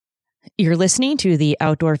You're listening to the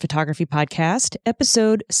Outdoor Photography Podcast,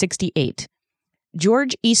 episode 68.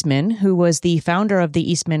 George Eastman, who was the founder of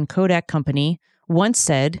the Eastman Kodak Company, once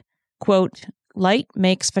said, quote, "Light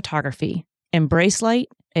makes photography. Embrace light,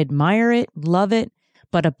 admire it, love it,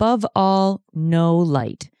 but above all, know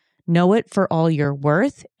light. Know it for all you're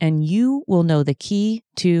worth, and you will know the key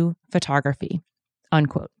to photography."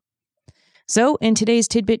 Unquote. So in today's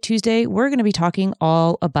Tidbit Tuesday, we're going to be talking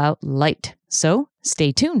all about light. So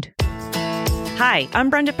stay tuned. Hi, I'm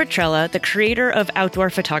Brenda Petrella, the creator of Outdoor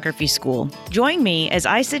Photography School. Join me as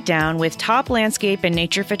I sit down with top landscape and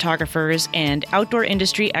nature photographers and outdoor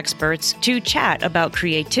industry experts to chat about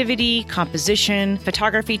creativity, composition,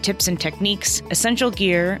 photography tips and techniques, essential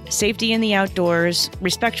gear, safety in the outdoors,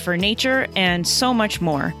 respect for nature, and so much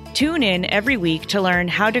more. Tune in every week to learn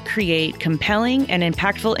how to create compelling and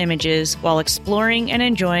impactful images while exploring and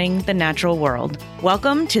enjoying the natural world.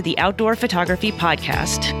 Welcome to the Outdoor Photography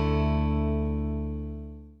Podcast.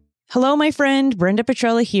 Hello, my friend. Brenda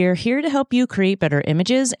Petrella here to help you create better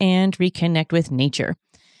images and reconnect with nature.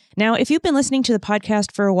 Now, if you've been listening to the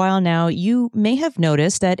podcast for a while now, you may have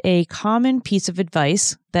noticed that a common piece of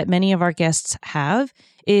advice that many of our guests have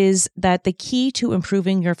is that the key to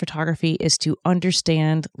improving your photography is to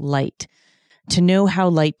understand light, to know how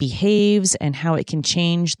light behaves and how it can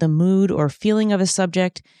change the mood or feeling of a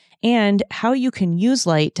subject, and how you can use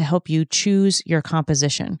light to help you choose your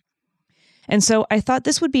composition. And so I thought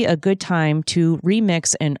this would be a good time to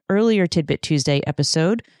remix an earlier Tidbit Tuesday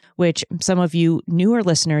episode, which some of you newer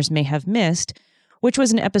listeners may have missed, which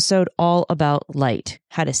was an episode all about light,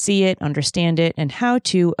 how to see it, understand it, and how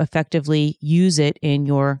to effectively use it in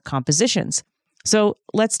your compositions. So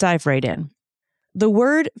let's dive right in. The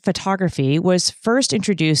word photography was first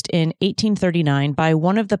introduced in 1839 by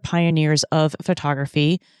one of the pioneers of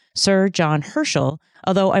photography, Sir John Herschel,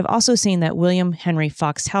 although I've also seen that William Henry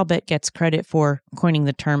Fox Talbot gets credit for coining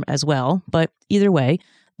the term as well. But either way,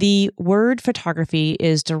 the word photography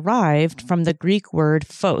is derived from the Greek word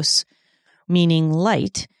phos, meaning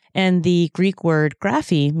light, and the Greek word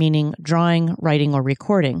graphy, meaning drawing, writing, or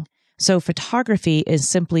recording. So photography is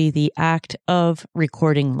simply the act of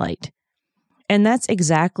recording light. And that's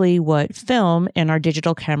exactly what film and our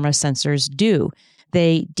digital camera sensors do.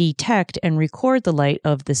 They detect and record the light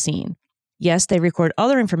of the scene. Yes, they record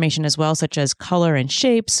other information as well, such as color and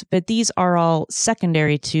shapes, but these are all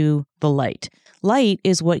secondary to the light. Light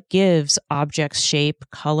is what gives objects shape,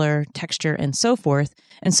 color, texture, and so forth.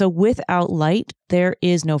 And so without light, there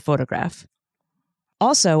is no photograph.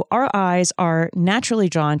 Also, our eyes are naturally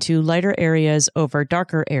drawn to lighter areas over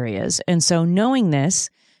darker areas. And so knowing this,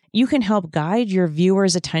 you can help guide your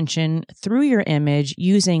viewer's attention through your image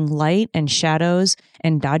using light and shadows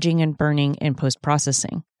and dodging and burning in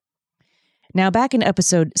post-processing. Now, back in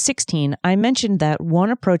episode 16, I mentioned that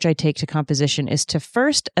one approach I take to composition is to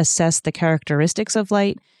first assess the characteristics of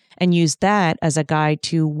light and use that as a guide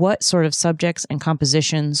to what sort of subjects and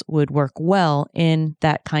compositions would work well in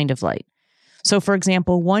that kind of light. So, for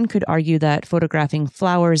example, one could argue that photographing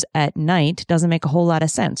flowers at night doesn't make a whole lot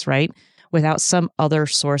of sense, right? Without some other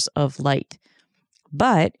source of light.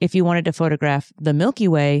 But if you wanted to photograph the Milky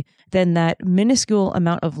Way, then that minuscule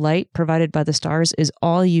amount of light provided by the stars is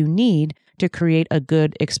all you need to create a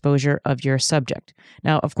good exposure of your subject.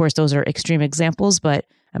 Now, of course, those are extreme examples, but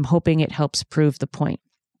I'm hoping it helps prove the point.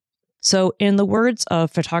 So in the words of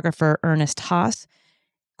photographer Ernest Haas,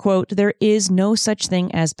 quote, "There is no such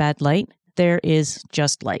thing as bad light. There is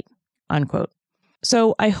just light," unquote.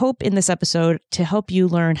 So I hope in this episode to help you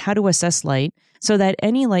learn how to assess light so that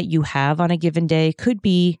any light you have on a given day could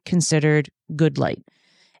be considered good light.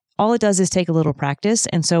 All it does is take a little practice,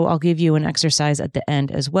 and so I'll give you an exercise at the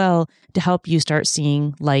end as well to help you start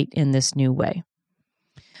seeing light in this new way.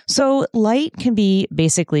 So light can be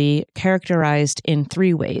basically characterized in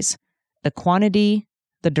three ways: the quantity,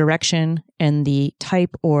 the direction, and the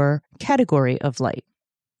type or category of light.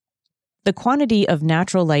 The quantity of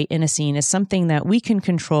natural light in a scene is something that we can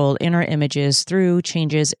control in our images through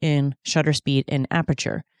changes in shutter speed and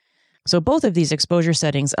aperture. So both of these exposure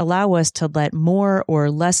settings allow us to let more or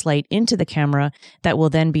less light into the camera that will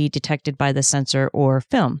then be detected by the sensor or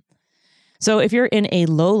film. So if you're in a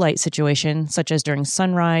low light situation, such as during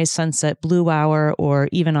sunrise, sunset, blue hour, or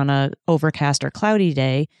even on an overcast or cloudy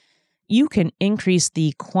day, you can increase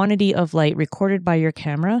the quantity of light recorded by your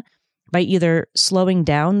camera by either slowing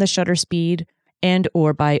down the shutter speed and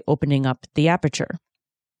or by opening up the aperture.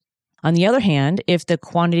 On the other hand, if the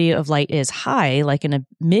quantity of light is high, like in a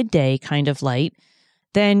midday kind of light,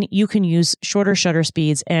 then you can use shorter shutter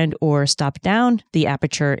speeds and or stop down the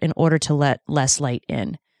aperture in order to let less light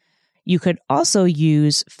in. You could also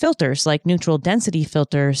use filters like neutral density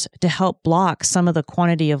filters to help block some of the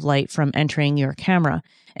quantity of light from entering your camera.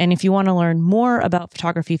 And if you want to learn more about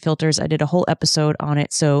photography filters, I did a whole episode on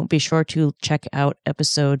it, so be sure to check out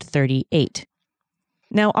episode 38.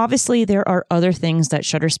 Now, obviously, there are other things that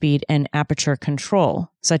shutter speed and aperture control,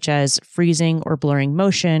 such as freezing or blurring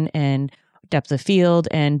motion and depth of field,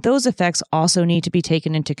 and those effects also need to be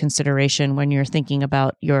taken into consideration when you're thinking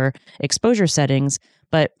about your exposure settings,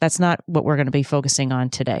 but that's not what we're going to be focusing on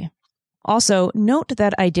today. Also, note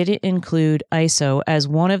that I didn't include ISO as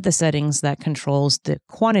one of the settings that controls the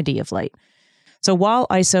quantity of light. So while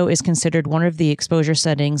ISO is considered one of the exposure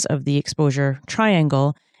settings of the exposure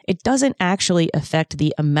triangle, it doesn't actually affect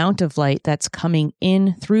the amount of light that's coming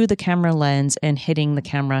in through the camera lens and hitting the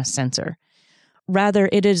camera sensor. Rather,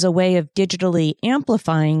 it is a way of digitally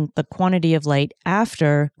amplifying the quantity of light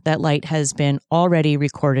after that light has been already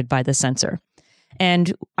recorded by the sensor.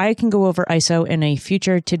 And I can go over ISO in a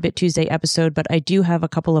future Tidbit Tuesday episode, but I do have a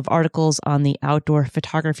couple of articles on the Outdoor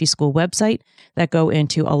Photography School website that go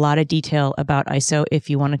into a lot of detail about ISO if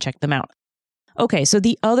you want to check them out. Okay, so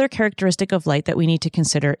the other characteristic of light that we need to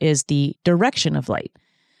consider is the direction of light.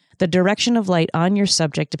 The direction of light on your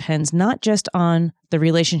subject depends not just on the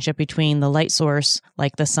relationship between the light source,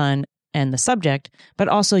 like the sun, and the subject, but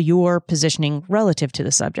also your positioning relative to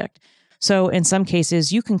the subject. So in some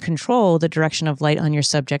cases, you can control the direction of light on your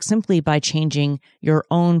subject simply by changing your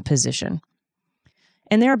own position.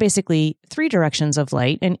 And there are basically 3 directions of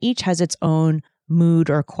light, and each has its own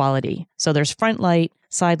mood or quality. So there's front light,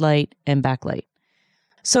 side light, and backlight.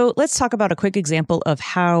 So let's talk about a quick example of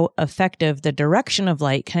how effective the direction of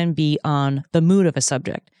light can be on the mood of a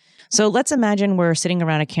subject. So let's imagine we're sitting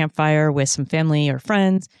around a campfire with some family or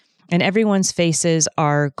friends, and everyone's faces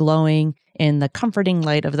are glowing in the comforting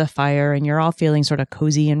light of the fire, and you're all feeling sort of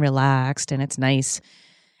cozy and relaxed, and it's nice.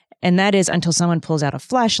 And that is until someone pulls out a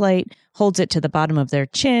flashlight, holds it to the bottom of their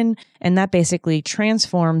chin, and that basically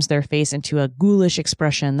transforms their face into a ghoulish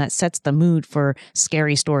expression that sets the mood for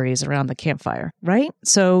scary stories around the campfire, right?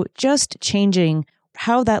 So just changing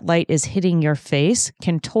how that light is hitting your face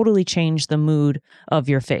can totally change the mood of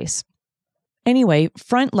your face. Anyway,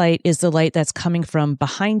 front light is the light that's coming from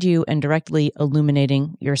behind you and directly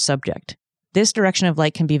illuminating your subject. This direction of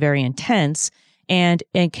light can be very intense, and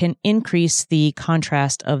it can increase the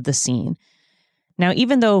contrast of the scene. Now,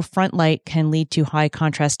 even though front light can lead to high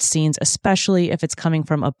contrast scenes, especially if it's coming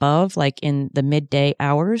from above, like in the midday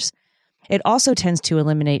hours, it also tends to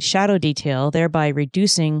eliminate shadow detail, thereby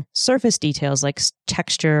reducing surface details like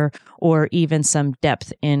texture or even some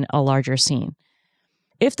depth in a larger scene.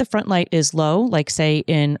 If the front light is low, like say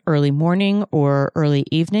in early morning or early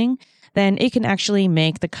evening, then it can actually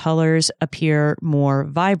make the colors appear more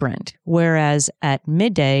vibrant. Whereas at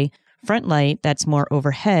midday, front light that's more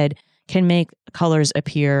overhead can make colors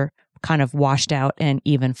appear kind of washed out and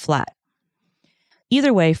even flat.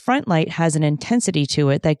 Either way, front light has an intensity to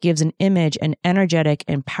it that gives an image an energetic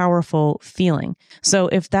and powerful feeling. So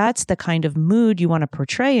if that's the kind of mood you want to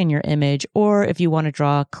portray in your image, or if you want to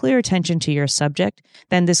draw clear attention to your subject,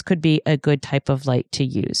 then this could be a good type of light to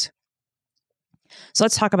use. So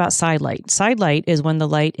let's talk about side light. Side light is when the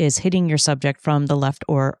light is hitting your subject from the left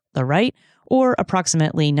or the right, or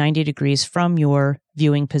approximately 90 degrees from your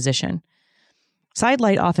viewing position. Side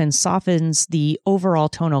light often softens the overall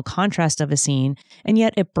tonal contrast of a scene, and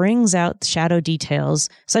yet it brings out shadow details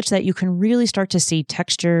such that you can really start to see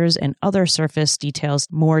textures and other surface details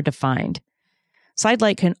more defined. Side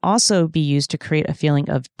light can also be used to create a feeling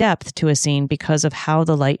of depth to a scene because of how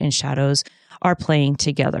the light and shadows are playing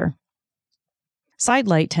together. Side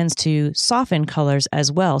light tends to soften colors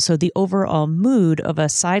as well, so the overall mood of a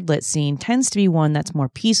side lit scene tends to be one that's more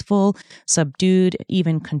peaceful, subdued,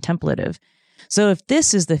 even contemplative. So if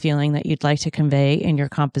this is the feeling that you'd like to convey in your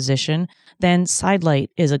composition, then side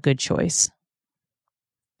light is a good choice.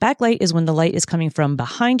 Backlight is when the light is coming from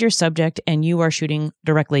behind your subject and you are shooting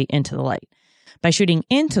directly into the light. By shooting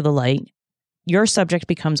into the light, your subject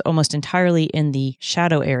becomes almost entirely in the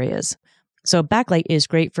shadow areas. So backlight is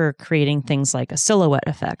great for creating things like a silhouette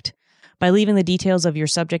effect. By leaving the details of your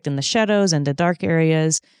subject in the shadows and the dark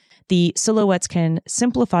areas, the silhouettes can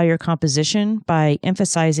simplify your composition by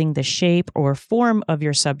emphasizing the shape or form of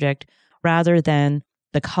your subject rather than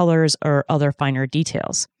the colors or other finer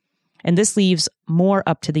details. And this leaves more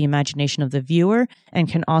up to the imagination of the viewer and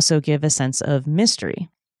can also give a sense of mystery.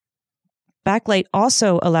 Backlight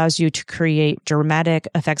also allows you to create dramatic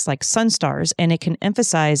effects like sunstars, and it can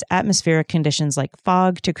emphasize atmospheric conditions like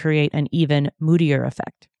fog to create an even moodier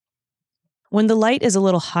effect. When the light is a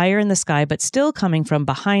little higher in the sky but still coming from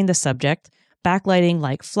behind the subject, Backlighting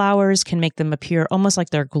like flowers can make them appear almost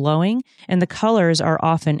like they're glowing, and the colors are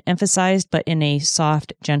often emphasized but in a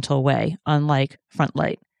soft, gentle way, unlike front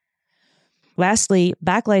light. Lastly,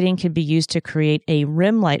 backlighting can be used to create a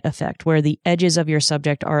rim light effect where the edges of your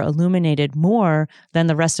subject are illuminated more than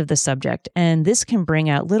the rest of the subject, and this can bring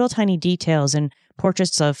out little tiny details in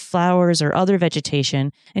portraits of flowers or other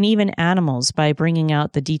vegetation, and even animals by bringing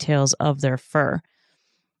out the details of their fur.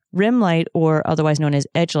 Rim light, or otherwise known as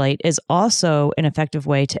edge light, is also an effective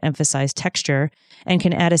way to emphasize texture and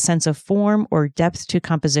can add a sense of form or depth to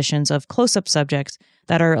compositions of close-up subjects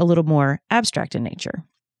that are a little more abstract in nature.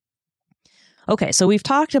 Okay, so we've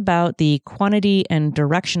talked about the quantity and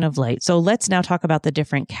direction of light. So let's now talk about the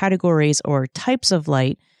different categories or types of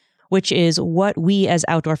light, which is what we as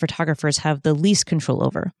outdoor photographers have the least control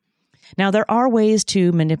over. Now, there are ways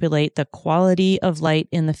to manipulate the quality of light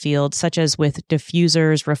in the field, such as with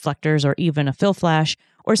diffusers, reflectors, or even a fill flash,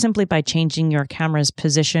 or simply by changing your camera's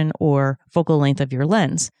position or focal length of your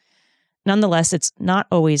lens. Nonetheless, it's not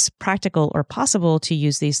always practical or possible to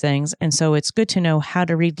use these things, and so it's good to know how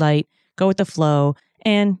to read light, go with the flow,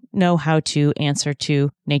 and know how to answer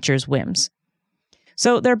to nature's whims.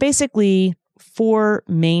 So there are basically 4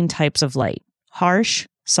 main types of light: harsh,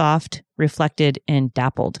 soft, reflected, and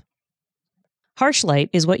dappled. Harsh light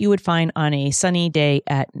is what you would find on a sunny day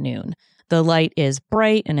at noon. The light is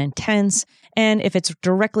bright and intense, and if it's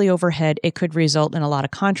directly overhead, it could result in a lot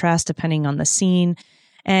of contrast depending on the scene,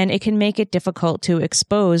 and it can make it difficult to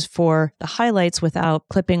expose for the highlights without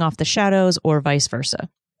clipping off the shadows or vice versa.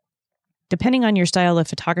 Depending on your style of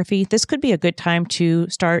photography, this could be a good time to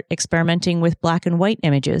start experimenting with black and white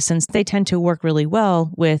images, since they tend to work really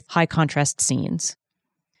well with high contrast scenes.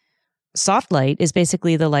 Soft light is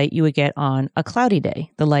basically the light you would get on a cloudy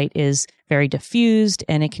day. The light is very diffused,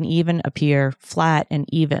 and it can even appear flat and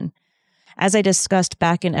even. As I discussed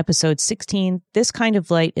back in episode 16, this kind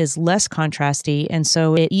of light is less contrasty, and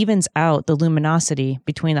so it evens out the luminosity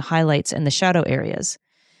between the highlights and the shadow areas.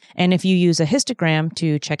 And if you use a histogram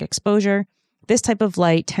to check exposure, this type of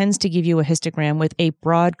light tends to give you a histogram with a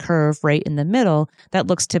broad curve right in the middle that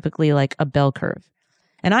looks typically like a bell curve.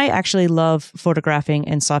 And I actually love photographing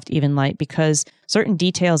in soft, even light because certain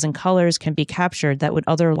details and colors can be captured that would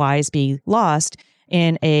otherwise be lost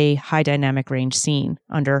in a high dynamic range scene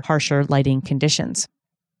under harsher lighting conditions.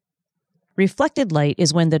 Reflected light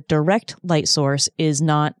is when the direct light source is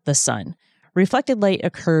not the sun. Reflected light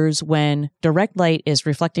occurs when direct light is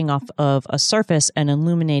reflecting off of a surface and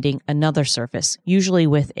illuminating another surface, usually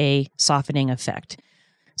with a softening effect.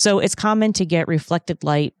 So it's common to get reflected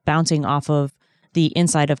light bouncing off of the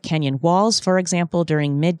inside of canyon walls, for example,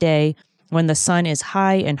 during midday when the sun is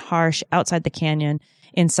high and harsh outside the canyon.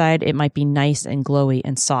 Inside, it might be nice and glowy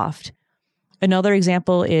and soft. Another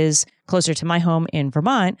example is closer to my home in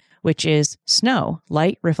Vermont, which is snow.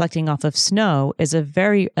 Light reflecting off of snow is a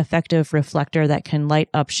very effective reflector that can light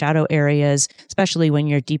up shadow areas, especially when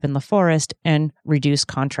you're deep in the forest, and reduce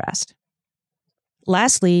contrast.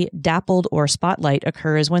 Lastly, dappled or spotlight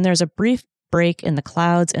occurs when there's a brief break in the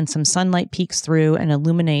clouds and some sunlight peeks through and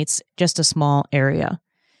illuminates just a small area.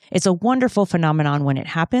 It's a wonderful phenomenon when it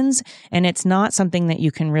happens, and it's not something that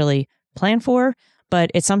you can really plan for,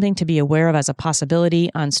 but it's something to be aware of as a possibility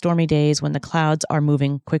on stormy days when the clouds are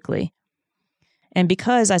moving quickly. And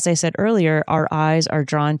because, as I said earlier, our eyes are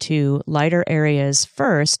drawn to lighter areas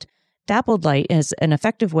first, dappled light is an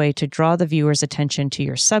effective way to draw the viewer's attention to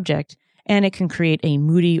your subject, and it can create a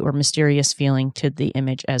moody or mysterious feeling to the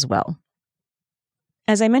image as well.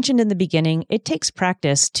 As I mentioned in the beginning, it takes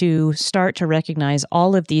practice to start to recognize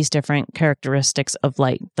all of these different characteristics of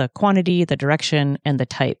light, the quantity, the direction, and the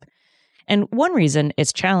type. And one reason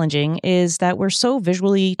it's challenging is that we're so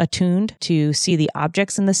visually attuned to see the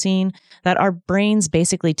objects in the scene that our brains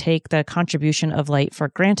basically take the contribution of light for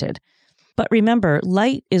granted. But remember,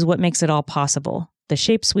 light is what makes it all possible. The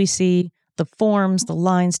shapes we see, the forms, the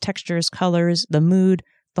lines, textures, colors, the mood,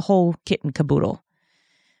 the whole kit and caboodle.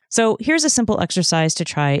 So here's a simple exercise to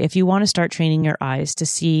try if you want to start training your eyes to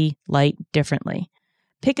see light differently.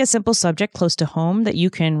 Pick a simple subject close to home that you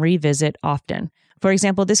can revisit often. For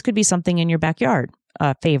example, this could be something in your backyard,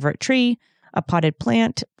 a favorite tree, a potted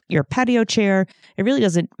plant, your patio chair. It really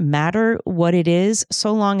doesn't matter what it is,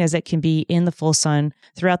 so long as it can be in the full sun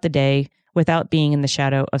throughout the day without being in the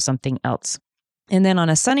shadow of something else. And then on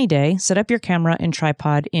a sunny day, set up your camera and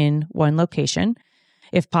tripod in one location.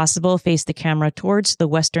 If possible, face the camera towards the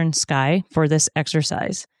western sky for this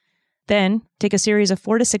exercise. Then take a series of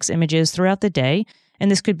 4 to 6 images throughout the day,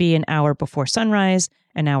 and this could be an hour before sunrise,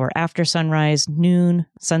 an hour after sunrise, noon,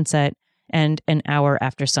 sunset, and an hour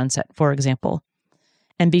after sunset, for example.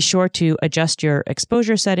 And be sure to adjust your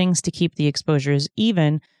exposure settings to keep the exposures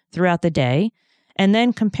even throughout the day. And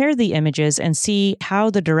then compare the images and see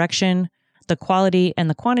how the direction, the quality,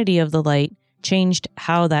 and the quantity of the light changed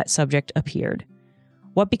how that subject appeared.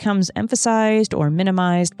 What becomes emphasized or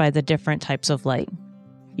minimized by the different types of light.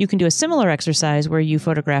 You can do a similar exercise where you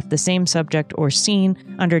photograph the same subject or scene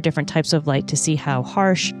under different types of light to see how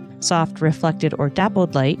harsh, soft, reflected, or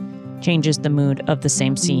dappled light changes the mood of the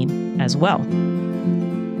same scene as well.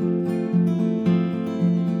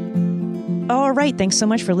 All right, thanks so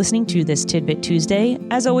much for listening to this Tidbit Tuesday.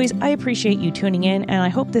 As always, I appreciate you tuning in, and I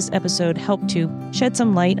hope this episode helped to shed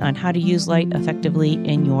some light on how to use light effectively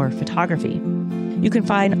in your photography. You can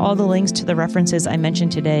find all the links to the references I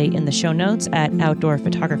mentioned today in the show notes at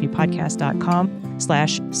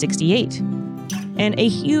outdoorphotographypodcast.com/68. And a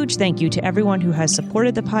huge thank you to everyone who has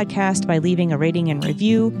supported the podcast by leaving a rating and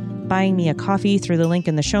review, buying me a coffee through the link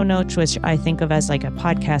in the show notes, which I think of as like a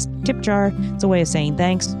podcast tip jar. It's a way of saying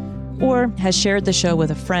thanks. Or has shared the show with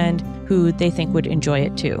a friend who they think would enjoy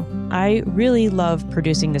it too. I really love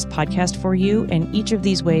producing this podcast for you, and each of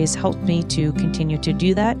these ways helps me to continue to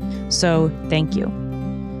do that. So thank you.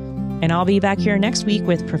 And I'll be back here next week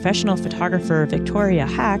with professional photographer Victoria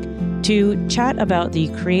Hack to chat about the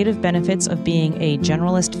creative benefits of being a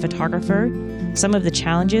generalist photographer, some of the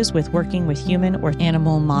challenges with working with human or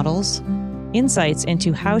animal models, insights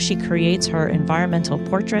into how she creates her environmental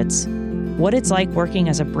portraits, what it's like working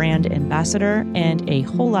as a brand ambassador, and a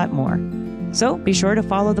whole lot more. So be sure to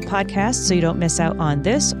follow the podcast so you don't miss out on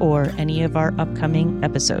this or any of our upcoming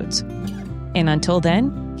episodes. And until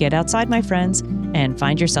then, get outside, my friends, and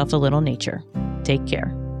find yourself a little nature. Take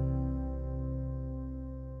care.